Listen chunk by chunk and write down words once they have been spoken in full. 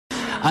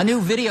A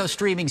new video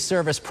streaming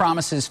service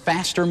promises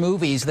faster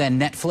movies than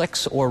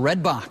Netflix or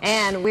Redbox.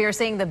 And we are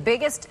seeing the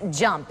biggest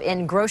jump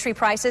in grocery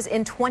prices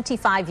in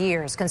 25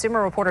 years.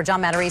 Consumer reporter John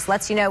Matarese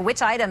lets you know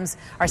which items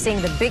are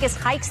seeing the biggest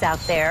hikes out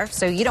there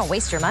so you don't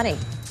waste your money.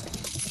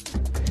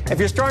 If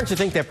you're starting to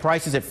think that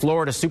prices at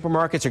Florida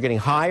supermarkets are getting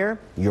higher,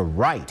 you're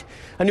right.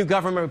 A new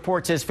government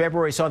report says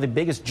February saw the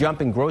biggest jump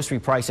in grocery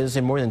prices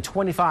in more than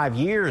 25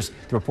 years.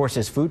 The report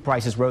says food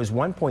prices rose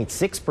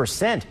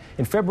 1.6%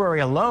 in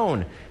February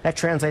alone. That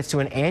translates to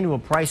an annual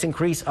price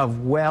increase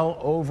of well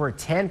over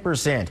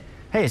 10%.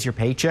 Hey, is your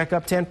paycheck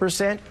up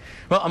 10%?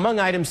 Well, among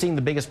items seeing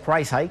the biggest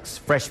price hikes,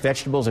 fresh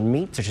vegetables and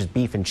meat, such as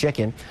beef and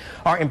chicken.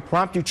 Our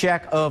impromptu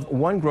check of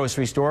one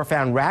grocery store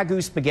found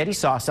Ragu spaghetti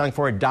sauce selling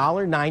for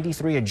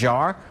 $1.93 a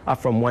jar,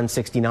 up from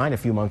 $1.69 a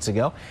few months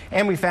ago.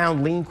 And we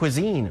found Lean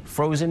Cuisine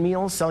frozen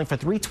meals selling for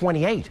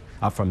 $3.28,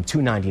 up from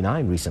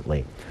 $2.99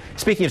 recently.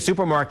 Speaking of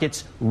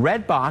supermarkets,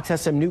 Redbox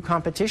has some new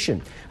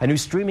competition. A new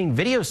streaming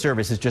video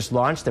service has just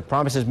launched that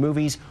promises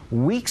movies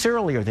weeks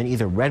earlier than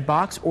either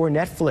Redbox or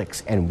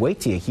Netflix. And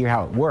wait till you hear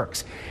how it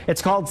works.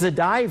 It's called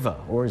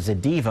Zediva, or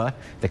Zediva.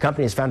 The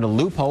company has found a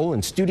loophole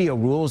in studio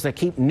rules that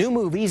keep new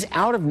movies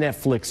out of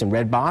Netflix and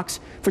Redbox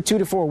for 2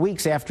 to 4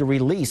 weeks after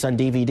release on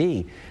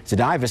DVD.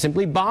 Zediva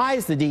simply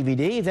buys the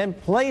DVD, then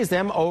plays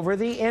them over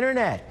the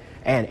internet.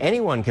 And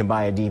anyone can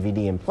buy a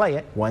DVD and play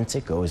it once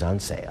it goes on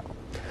sale.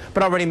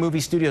 But already movie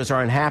studios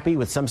are unhappy,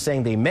 with some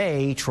saying they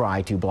may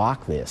try to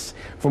block this.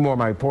 For more of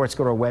my reports,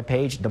 go to our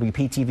webpage,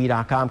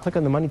 WPTV.com. Click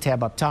on the Money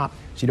tab up top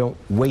so you don't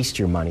waste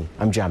your money.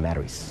 I'm John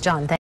Matarese.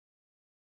 John, thank you.